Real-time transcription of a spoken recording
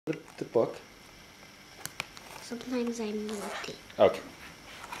the book. Sometimes I'm naughty. Okay.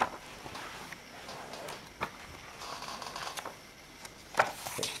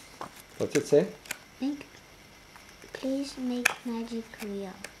 What's it say? Please make magic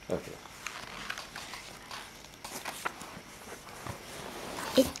real. Okay.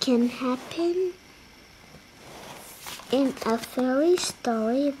 It can happen in a fairy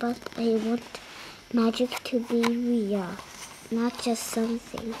story, but I want magic to be real, not just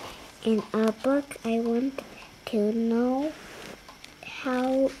something. In a book, I want to know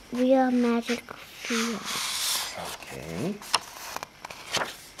how real magic feels. Okay.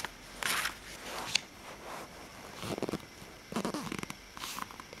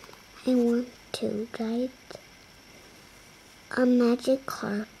 I want to guide a magic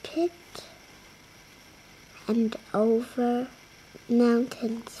carpet and over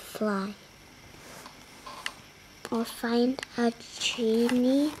mountains fly. Or find a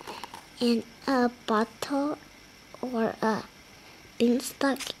genie in a bottle or a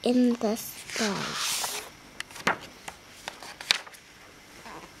beanstalk in the sky.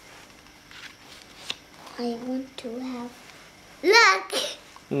 I want to have... Look!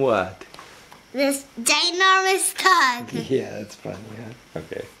 What? This ginormous dog. Yeah, that's funny, huh?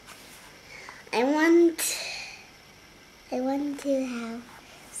 Okay. I want to have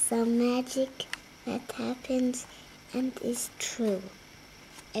some magic that happens and is true.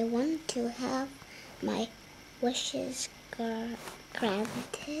 I want to have my wishes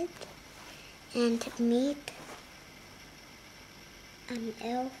granted and meet an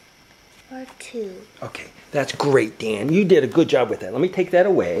elf or two. Okay, that's great, Dan. You did a good job with that. Let me take that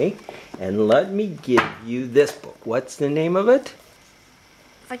away and let me give you this book. What's the name of it?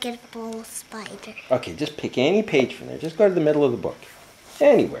 Forgettable Spider. Okay, just pick any page from there. Just go to the middle of the book.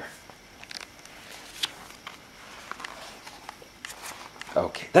 Anywhere.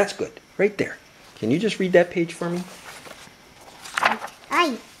 Okay, that's good. Right there. Can you just read that page for me?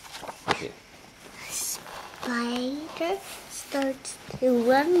 Aye. Okay. Spider starts to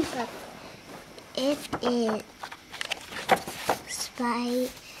run, but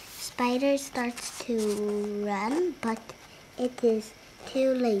Spider starts to run, but it is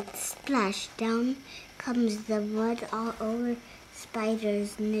too late. Splash! Down comes the mud all over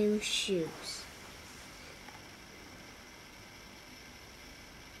Spider's new shoes.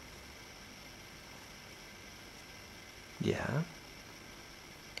 Yeah.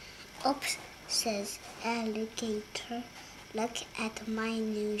 Oops, says Alligator. Look at my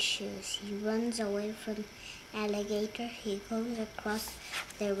new shoes. He runs away from Alligator. He goes across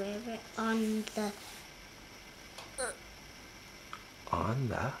the river on the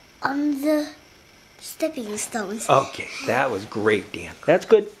stepping stones. Okay, that was great, Dan. That's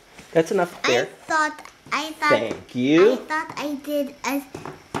good. That's enough there. I thought. Thank you. I thought I did a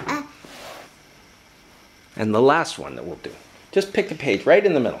And the last one that we'll do. Just pick a page right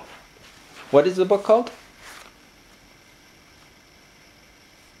in the middle. What is the book called?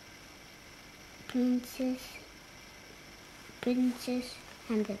 Princess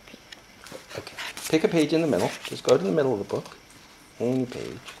and the Pig. Okay. Pick a page in the middle. Just go to the middle of the book. Any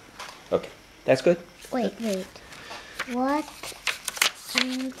page. Okay. That's good? Wait. What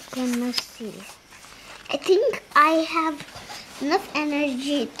I'm gonna see. I think I have enough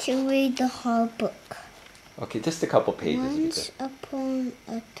energy to read the whole book. Okay, just a couple pages. Once upon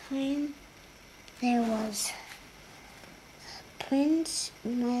a time, there was a prince.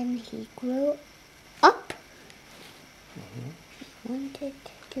 When he grew up, he wanted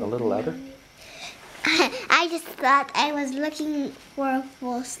to A little louder? I just thought I was looking for a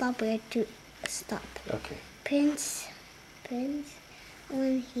full stop where to stop. Okay. Prince,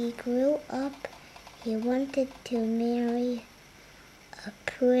 when he grew up, he wanted to marry a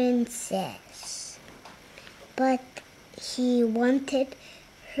princess. But he wanted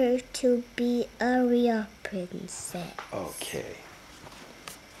her to be a real princess. Okay.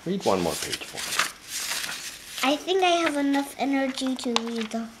 Read one more page for me. I think I have enough energy to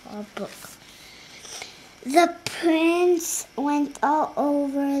read the whole book. The prince went all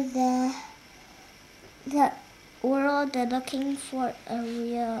over the world looking for a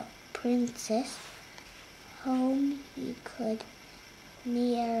real princess whom he could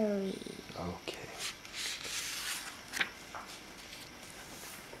marry. Okay.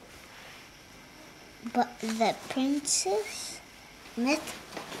 But the princess met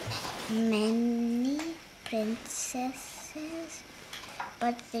many princesses,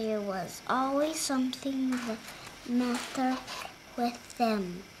 but there was always something the matter with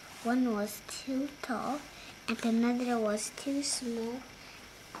them. One was too tall and another was too small.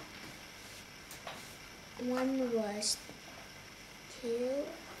 One was too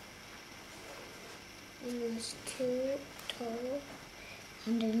One was too tall,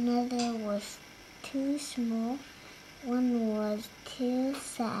 and another was too small. One was too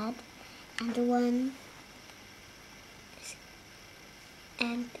sad, and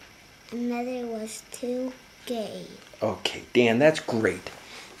another was too gay. Okay, Dan, that's great.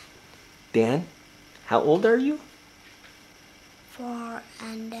 Dan, how old are you?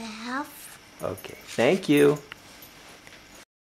 4.5. Okay, thank you.